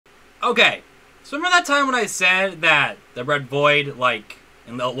Okay, so remember that time when I said that the Red Void, like,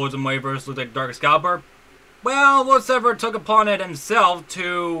 in the Lords of the Multiverse looked like Dark Excalibur? Well, Lord Sever took upon it himself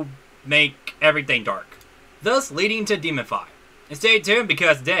to make everything dark, thus leading to Demonify. And stay tuned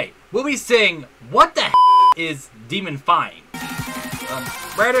because today, we'll be seeing what the is Demonifying.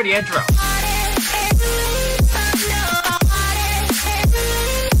 Right at the intro.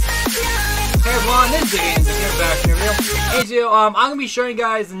 Hey everyone, this is BWK back in the video. Hey, so, I'm going to be showing you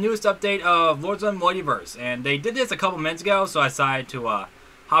guys the newest update of Lords of the Multiverse. And they did this a couple minutes ago, so I decided to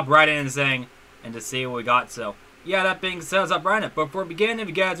hop right in and to see what we got. So, yeah, that being said, let's hop right in. But before we begin, if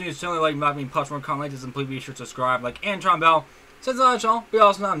you guys are new to the channel, like me, push more comment, and please be sure to subscribe, like, and turn on bell. Since it's on the channel, we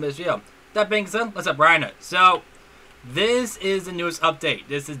also not miss this video. That being said, let's hop right in it. So, this is the newest update.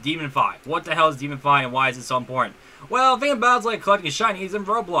 This is Demonify. What the hell is Demonify and why is it so important? Well, think about it's like collecting shinies in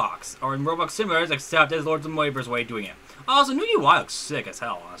Roblox, or in Roblox simulators, except there's Lords of the Multiverse way of doing it. Also, new UI looks sick as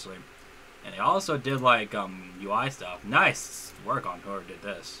hell, honestly. And they also did, like, UI stuff. Nice work on whoever did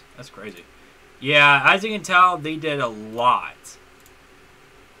this. That's crazy. Yeah, as you can tell, they did a lot.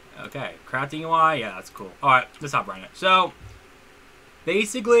 Okay, crafting UI, yeah, that's cool. Alright, let's hop right in it. So,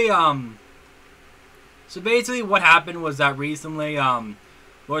 basically, what happened was that recently,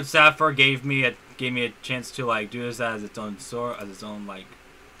 Lord Sapphire gave me a chance to like do this as its own like.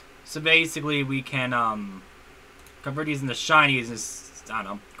 So basically, we can convert these into shinies and I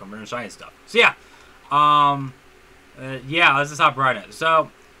don't know, convert into shiny stuff. So yeah, yeah, let's just hop right in. So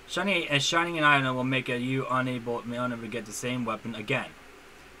shining an item will make you unable to get the same weapon again.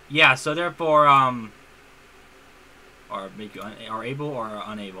 Yeah, so therefore or make you able or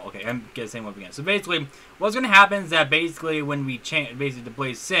unable. Okay, and get the same weapon again. So basically, what's going to happen is that basically when we change, basically the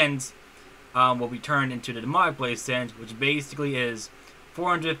Blaze Sins will be turned into the Demonic Blaze Sins, which basically is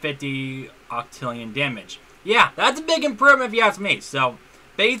 450 octillion damage. Yeah, that's a big improvement if you ask me. So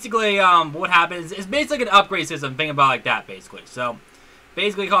basically, what happens is basically an upgrade system. Think about it like that, basically. So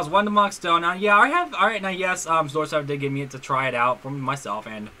basically, it costs 1 Demonic Stone. Now, yeah, alright, now yes, Lord Sephiroth did give me it to try it out for myself,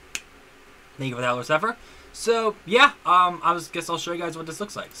 and thank you for that, Lord Sephiroth. So, yeah, guess I'll show you guys what this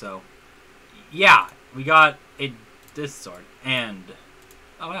looks like. So, yeah, we got this sword, and,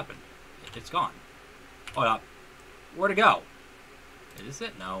 oh, what happened? It's gone. Hold up. Where'd it go? Is this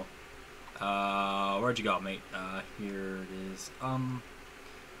it? No. Where'd you go, mate? Here it is.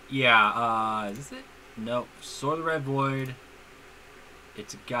 Yeah, is this it? Nope. Sword of the Red Void.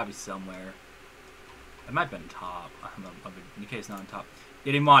 It's gotta be somewhere. It might have been top. In case it's not on top.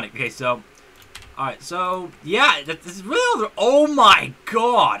 Yeah, demonic. Okay, so... Alright, so, yeah, this is really... Oh my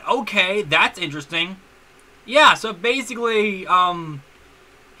god! Okay, that's interesting. Yeah, so basically,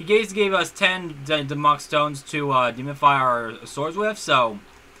 he gave us 10 Demonic Stones to demify our swords with, so...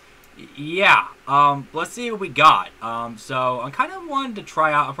 Yeah, let's see what we got. So, I kind of wanted to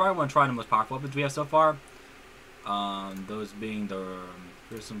try out... I probably want to try the most powerful weapons we have so far. Those being the...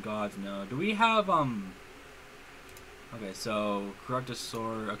 Fearsome Gods, no. Do we have, Okay, so, Corrupted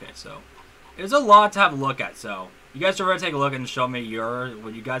Sword... Okay, so... There's a lot to have a look at, so you guys should really take a look and show me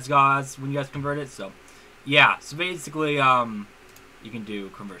what you guys got when you guys convert it. So yeah, so basically you can do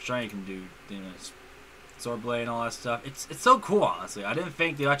convert shiny, you can do sword blade and all that stuff. It's so cool, honestly. I didn't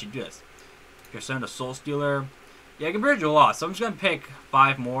think they'd actually do this. You're sending a soul stealer. Yeah, I can bridge a lot, so I'm just gonna pick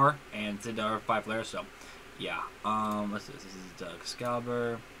 5 more and did the other 5 layers. So yeah, let's do this. This is the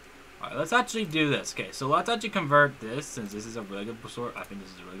Excalibur. Alright, let's actually do this. Okay, so let's actually convert this, since this is a really good sword. I think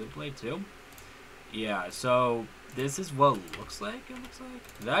this is a really good blade too. Yeah, so this is what it looks like.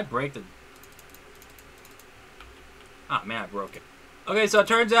 Did I break the... Ah, man, I broke it. Okay, so it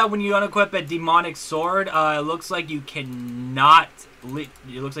turns out when you unequip a demonic sword, it looks like you cannot...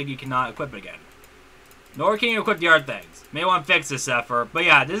 equip it again. Nor can you equip the other things. May want to fix this effort. But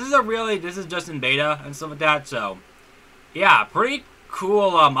yeah, this is just in beta and stuff like that, so... Yeah, pretty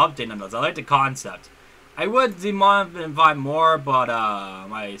cool update on those. I like the concept. I would demonify more, but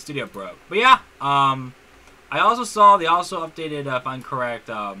my studio broke. But yeah, I also saw they also updated, if I'm correct,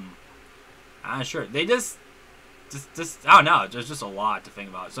 I'm not sure. They just I don't know. There's just a lot to think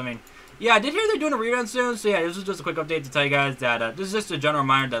about. So I mean, yeah, I did hear they're doing a rerun soon. So yeah, this is just a quick update to tell you guys that this is just a general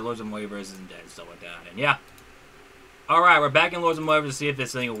reminder that Lords of the Multiverse isn't dead and stuff like that. And yeah, all right, we're back in Lords of the Multiverse to see if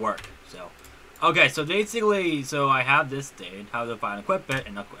this thing will work. So. Okay, so basically, I have this state, how to find equip it,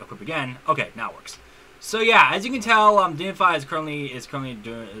 and equip again. Okay, now it works. So yeah, as you can tell, Demonify is currently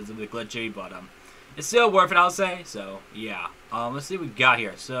doing a bit glitchy, but it's still worth it, I'll say. So yeah, let's see what we got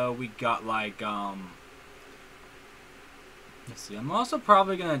here. So we got like let's see. I'm also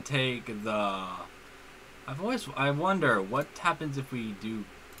probably gonna take the. I wonder what happens if we do.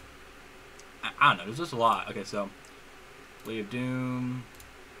 I don't know. There's just a lot. Okay, so Blade of Doom.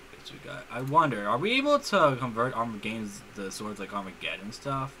 else we got? I wonder, are we able to convert games the swords like Armageddon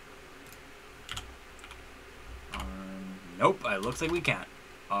stuff? Nope, it looks like we can't.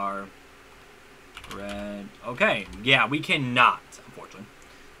 Red. Okay, yeah, we cannot, unfortunately.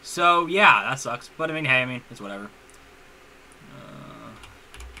 So yeah, that sucks. But I mean, hey, it's whatever.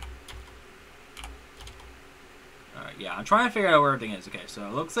 Alright, yeah, I'm trying to figure out where everything is. Okay, so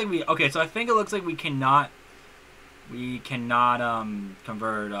it looks like we. Okay, so I think it looks like we cannot. We cannot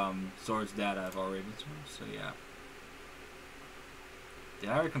convert swords that have already been swords. So yeah. Did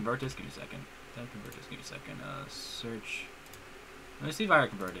I already convert this? Give me a second. Did I convert this? Give me a second. Search. Let me see if I already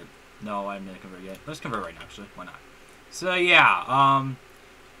converted. No, I didn't convert yet. Let's convert right now, actually. Why not? So yeah,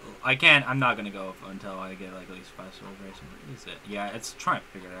 I can't. I'm not gonna go until I get like at least 5 swords right. So what is it? Yeah, it's trying to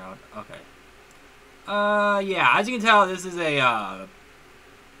figure it out. Okay. Yeah. As you can tell, this is a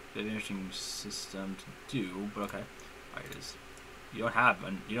bit of an interesting system to do, but okay. Alright, it is. You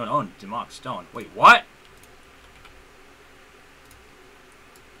don't own demonic stone. Wait, what?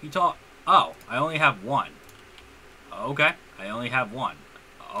 Oh, I only have one. Okay, I only have one.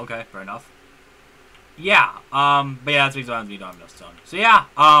 Okay, fair enough. Yeah, but yeah, that's because we don't have enough stone. So yeah,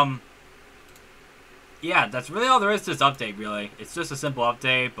 yeah, that's really all there is to this update, really. It's just a simple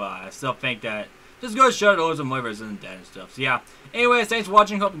update, but I still think that just go to show that some livers isn't dead and stuff. So yeah, anyways, thanks for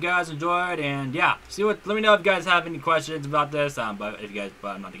watching. Hope you guys enjoyed, and yeah, let me know if you guys have any questions about this. But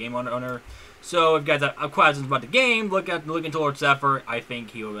I'm not the game owner. So if you guys have questions about the game, looking towards effort, I think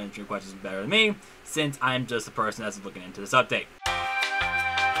he will answer your questions better than me, since I'm just the person that's looking into this update.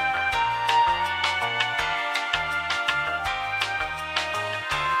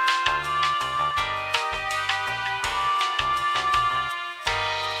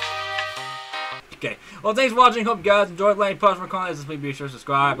 Okay, well, thanks for watching. Hope you guys enjoyed. Like, post more comments. Please be sure to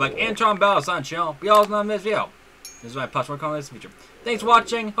subscribe, like, and turn on bell on the channel. Be all on this video. This is my post more comments feature. Thanks for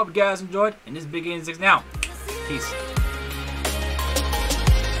watching. Hope you guys enjoyed. And this is BWKing16 now. Peace.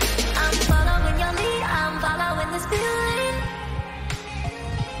 I'm following your lead. I'm following this feeling.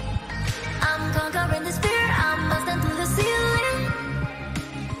 I'm conquering this feeling.